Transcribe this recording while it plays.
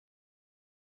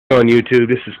On YouTube,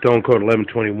 this is Stone Cold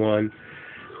 1121.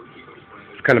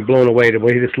 It's kind of blown away the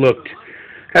way this looked.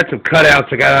 Had some cutouts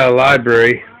I got out of the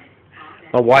library.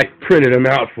 My wife printed them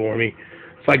out for me,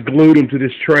 so I glued them to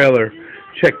this trailer.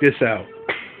 Check this out.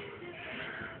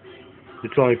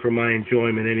 It's only for my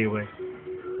enjoyment anyway.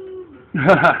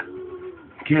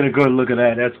 Get a good look at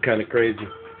that. That's kind of crazy.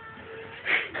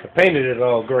 I painted it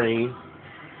all green.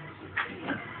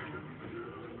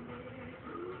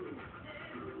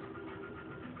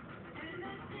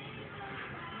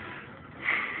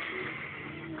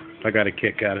 I got a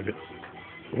kick out of it.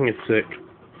 It's sick.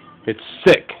 It's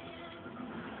sick.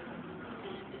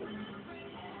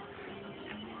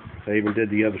 I even did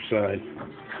the other side.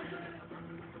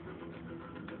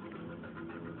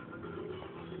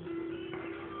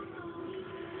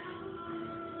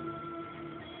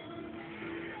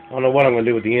 I don't know what I'm going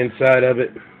to do with the inside of it.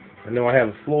 I know I have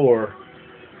a floor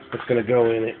that's going to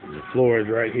go in it. The floor is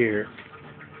right here.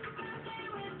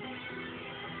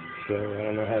 So I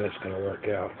don't know how that's going to work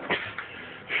out.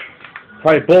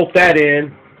 Probably bolt that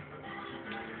in,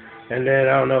 and then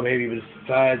I don't know, maybe with the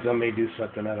sides I may do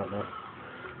something, I don't know.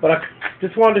 But I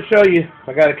just wanted to show you,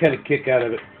 I got a kind of kick out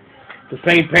of it. The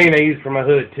same paint I used for my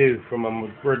hood too, from a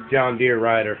John Deere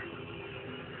rider.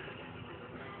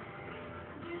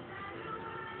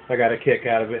 I got a kick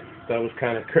out of it. That was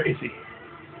kind of crazy.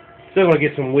 Still gonna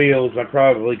get some wheels. I'm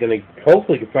probably gonna,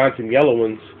 hopefully can find some yellow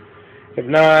ones. If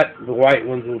not, the white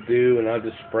ones will do, and I'll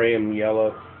just spray them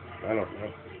yellow. I don't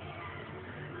know.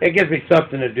 It gives me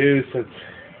something to do, since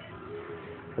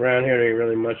around here there ain't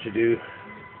really much to do.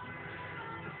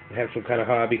 I have some kind of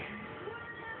hobby.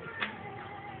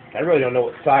 I really don't know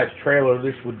what size trailer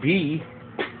this would be,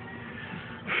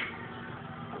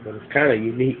 but it's kind of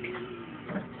unique.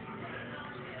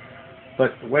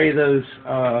 But the way those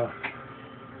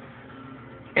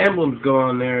emblems go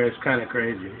on there is kind of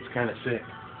crazy. It's kind of sick.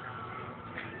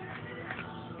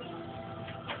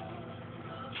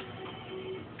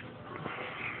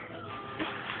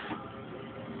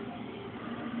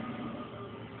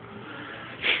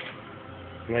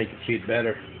 Now you can see it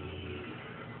better,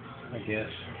 I guess.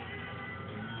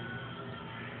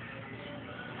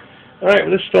 Alright,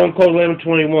 well, this is Stone Cold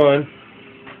 1121.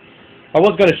 I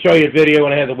was going to show you a video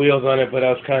when I had the wheels on it, but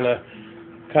I was kind of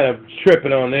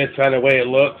tripping on this, kind of the way it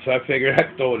looks, so I figured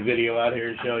I'd throw a video out here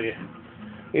and show you.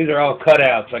 These are all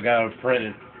cutouts. I got them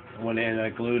printed. I went in and I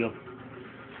glued them.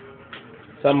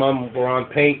 Some of them were on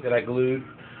paint that I glued.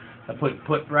 I put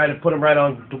them right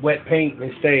on the wet paint and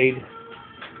they stayed.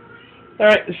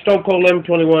 Alright, this is Stone Cold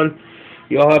 1121.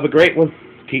 You all have a great one.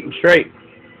 Keep them straight.